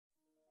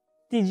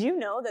Did you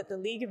know that the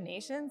League of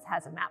Nations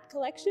has a map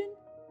collection?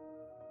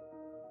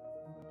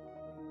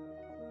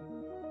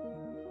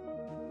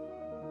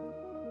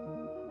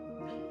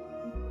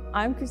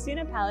 I'm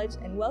Christina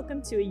Palech, and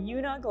welcome to a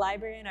UNOG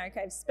Library and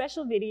Archives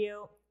special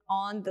video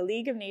on the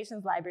League of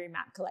Nations Library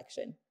Map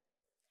Collection.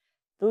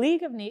 The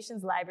League of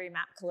Nations Library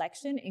Map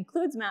Collection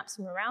includes maps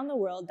from around the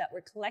world that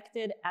were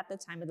collected at the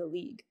time of the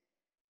League.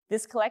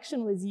 This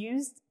collection was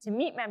used to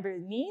meet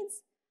members'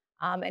 needs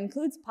and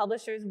includes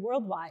publishers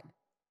worldwide.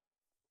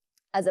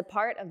 As a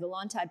part of the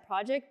LONTAD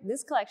project,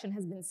 this collection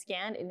has been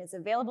scanned and is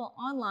available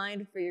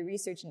online for your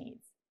research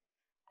needs.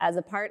 As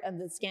a part of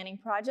the scanning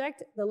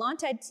project, the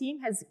LONTAD team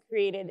has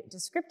created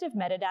descriptive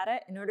metadata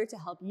in order to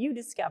help you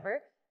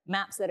discover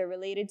maps that are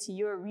related to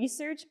your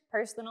research,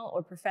 personal,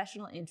 or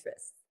professional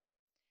interests.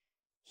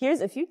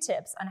 Here's a few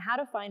tips on how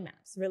to find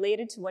maps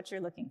related to what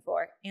you're looking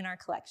for in our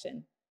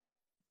collection.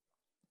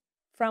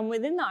 From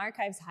within the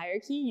archives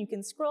hierarchy, you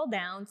can scroll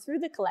down through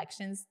the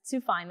collections to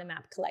find the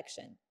map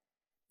collection.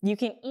 You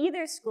can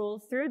either scroll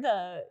through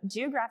the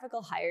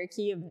geographical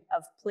hierarchy of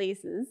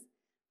places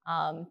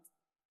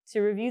to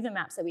review the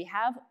maps that we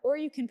have, or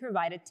you can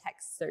provide a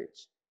text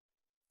search.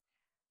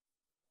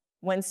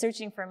 When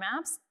searching for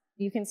maps,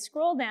 you can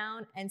scroll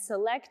down and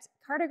select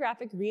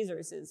cartographic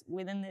resources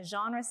within the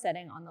genre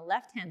setting on the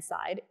left-hand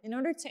side in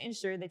order to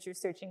ensure that you're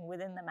searching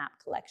within the map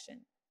collection.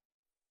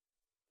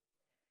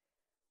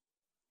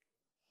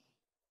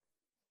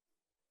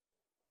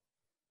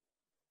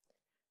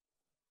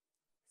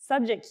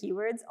 Subject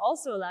keywords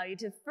also allow you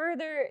to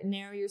further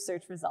narrow your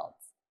search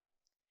results.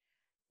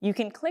 You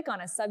can click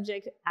on a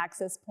subject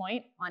access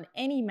point on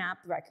any map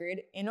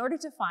record in order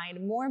to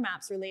find more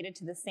maps related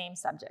to the same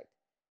subject.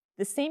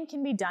 The same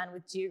can be done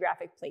with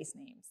geographic place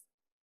names.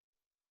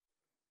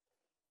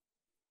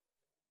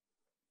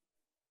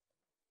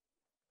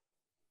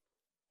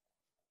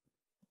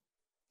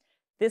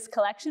 This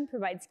collection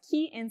provides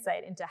key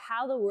insight into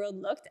how the world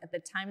looked at the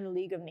time of the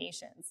League of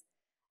Nations,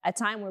 a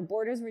time where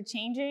borders were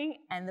changing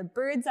and the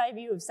bird's eye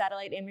view of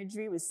satellite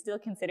imagery was still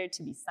considered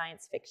to be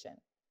science fiction.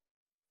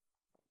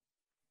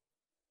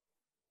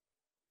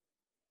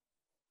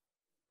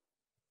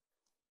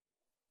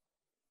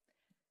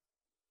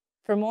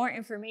 For more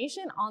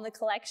information on the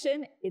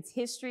collection, its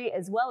history,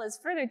 as well as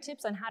further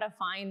tips on how to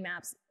find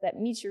maps that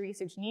meet your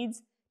research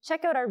needs,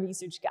 check out our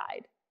research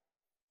guide.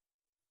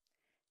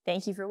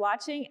 Thank you for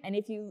watching, and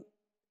if you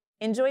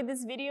enjoyed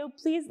this video,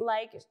 please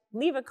like,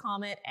 leave a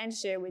comment, and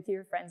share with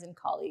your friends and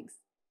colleagues.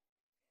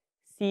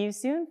 See you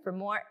soon for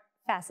more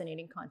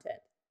fascinating content.